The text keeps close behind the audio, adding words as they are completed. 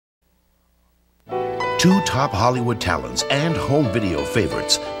Two top Hollywood talents and home video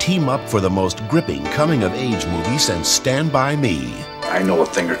favorites team up for the most gripping coming-of-age movie since Stand By Me. I know a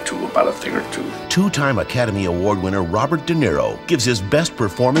thing or two about a thing or two. Two-time Academy Award winner Robert De Niro gives his best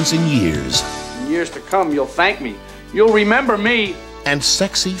performance in years. In years to come, you'll thank me. You'll remember me. And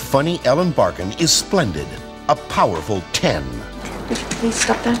sexy, funny Ellen Barkin is splendid. A powerful 10. Would you please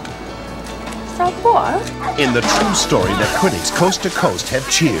stop that? Stop what? In the true story that critics coast to coast have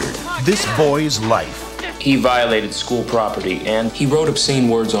cheered, This Boy's Life. He violated school property, and he wrote obscene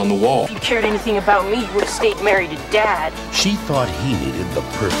words on the wall. If you cared anything about me, you would have stayed married to Dad. She thought he needed the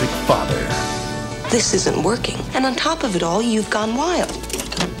perfect father. This isn't working, and on top of it all, you've gone wild.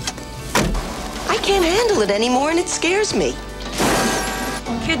 I can't handle it anymore, and it scares me.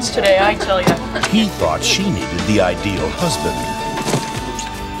 Kids today, I tell you. He thought she needed the ideal husband.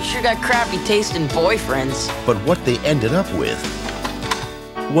 You sure got crappy taste in boyfriends. But what they ended up with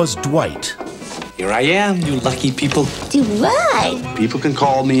was Dwight. Here I am, you lucky people. Dwight! People can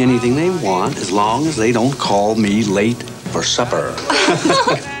call me anything they want as long as they don't call me late for supper.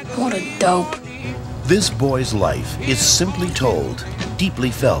 What a dope. This Boy's Life is simply told, deeply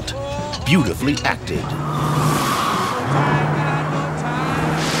felt, beautifully acted.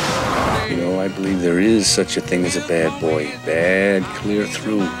 You know, I believe there is such a thing as a bad boy. Bad, clear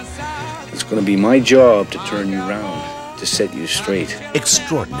through. It's going to be my job to turn you around, to set you straight.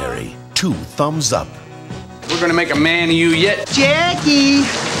 Extraordinary. 2 thumbs up. We're gonna make a man of you yet. Jackie!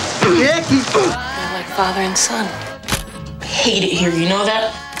 Jackie! They're like father and son. Hate it here, you know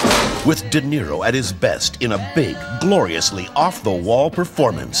that? With De Niro at his best in a big, gloriously off-the-wall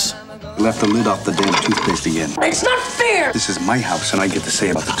performance. Left the lid off the damn toothpaste again. It's not fair! This is my house, and I get to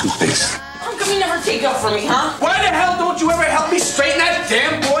say about the toothpaste. How come you never take up for me, huh? Why the hell don't you ever help me straighten that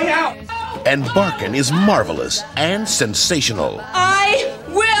damn boy out? And Barkin is marvelous and sensational. I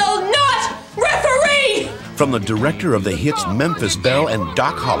will not referee! From the director of the hits Memphis Belle and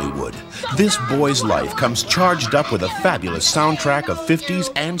Doc Hollywood, This Boy's Life comes charged up with a fabulous soundtrack of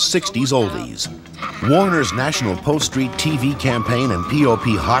 50s and 60s oldies. Warner's National Post Street TV campaign and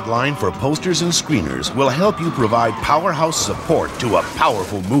POP hotline for posters and screeners will help you provide powerhouse support to a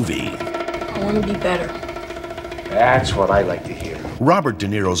powerful movie. I want to be better. That's what I like to hear. Robert De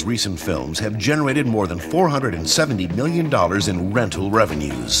Niro's recent films have generated more than $470 million in rental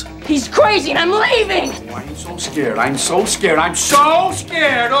revenues. He's crazy and I'm leaving! Oh, I'm so scared. I'm so scared. I'm so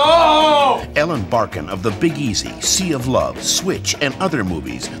scared. Oh! Ellen Barkin of The Big Easy, Sea of Love, Switch, and other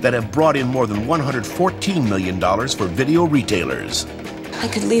movies that have brought in more than $114 million for video retailers. I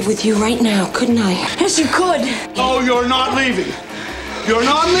could leave with you right now, couldn't I? Yes, you could! Oh, you're not leaving. You're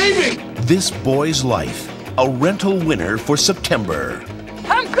not leaving. This Boy's Life, a rental winner for September.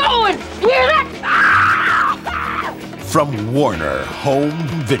 I'm going! You hear that? From Warner Home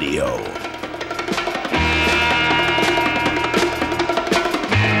Video.